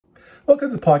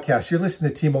Welcome to the podcast. You're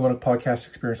listening to Team Millennial Podcast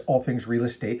Experience, all things real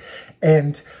estate.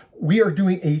 And we are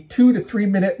doing a 2 to 3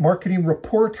 minute marketing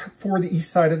report for the east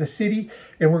side of the city.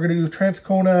 And we're going to do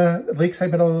Transcona,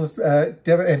 Lakeside Meadows,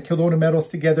 Devon and Kildonan Meadows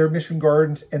together, Mission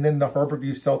Gardens, and then the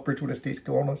Harborview, South Bridgewood Estates,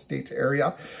 Kelowna Estates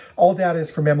area. All data is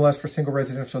from MLS for single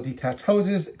residential detached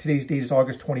houses. Today's date is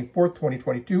August 24th,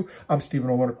 2022. I'm Stephen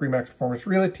O'Loner, Remax Performance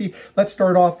Realty. Let's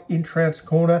start off in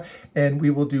Transcona, and we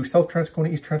will do South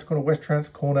Transcona, East Transcona, West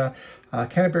Transcona,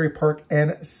 Canterbury Park,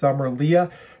 and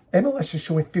Summerlea. MLS is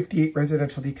showing 58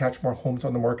 residential detached homes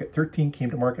on the market. 13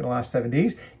 came to market in the last 7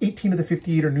 days. 18 of the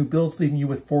 58 are new builds, leaving you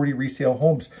with 40 resale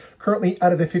homes. Currently,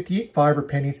 out of the 58, 5 are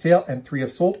pending sale and 3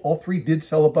 have sold. All 3 did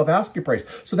sell above asking price.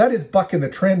 So that is bucking the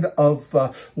trend of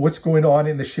what's going on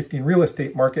in the shifting real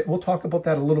estate market. We'll talk about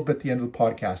that a little bit at the end of the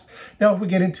podcast. Now, if we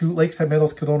get into Lakeside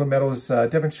Meadows, Kildonan Meadows,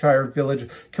 Devonshire Village,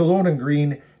 Kildonan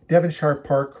Green, Devonshire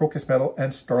Park, Crocus Meadow,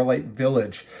 and Starlight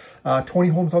Village. 20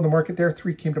 homes on the market there.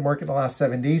 3 came to market in the last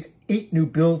 7 days. 8 new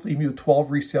builds, leaving you with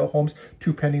 12 resale homes.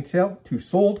 2 pending sale, 2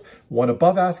 sold, 1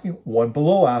 above asking, 1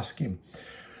 below asking.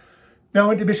 Now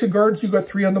into Mission Gardens, you've got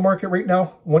 3 on the market right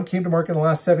now. 1 came to market in the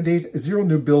last 7 days. 0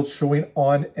 new builds showing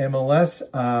on MLS.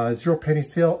 0 pending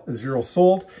sale, 0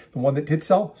 sold. The one that did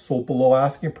sell, sold below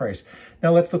asking price. Now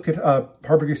let's look at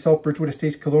Harborview, South Bridgewood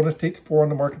Estates, Kelowna Estates. 4 on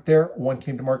the market there. 1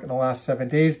 came to market in the last 7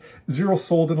 days. 0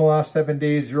 sold in the last 7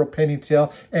 days. 0 pending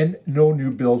sale, and no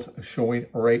new builds showing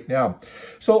right now.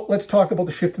 So let's talk about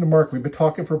the shift in the market. We've been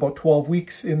talking for about 12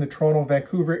 weeks in the Toronto and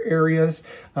Vancouver areas,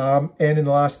 and in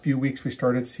the last few weeks we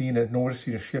started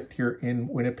noticing a shift here in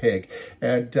Winnipeg.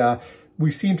 And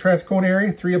we've seen Transcona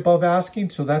area, 3 above asking,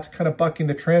 so that's kind of bucking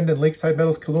the trend. And Lakeside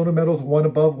Meadows, Kildonan Meadows, 1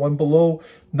 above, 1 below.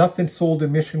 Nothing sold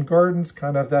in Mission Gardens,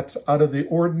 kind of that's out of the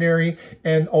ordinary.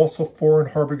 And also 4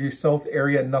 in Harborview South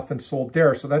area, nothing sold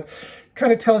there. So that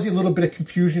kind of tells you a little bit of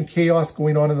confusion, chaos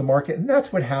going on in the market. And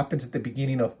that's what happens at the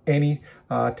beginning of any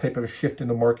type of a shift in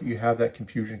the market. You have that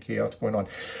confusion, chaos going on.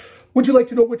 Would you like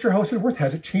to know what your house is worth?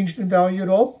 Has it changed in value at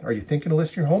all? Are you thinking of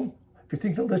listing your home? If you're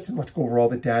thinking of listing, let's go over all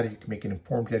the data. You can make an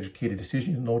informed, educated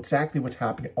decision. You'll know exactly what's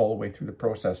happening all the way through the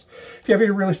process. If you have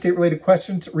any real estate related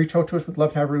questions, reach out to us. We'd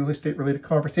love to have a real estate related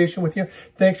conversation with you.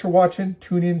 Thanks for watching.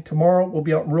 Tune in tomorrow. We'll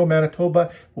be out in rural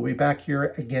Manitoba. We'll be back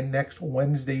here again next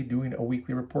Wednesday doing a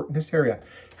weekly report in this area.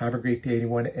 Have a great day,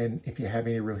 anyone. And if you have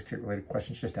any real estate related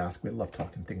questions, just ask. We love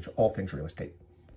talking all things real estate.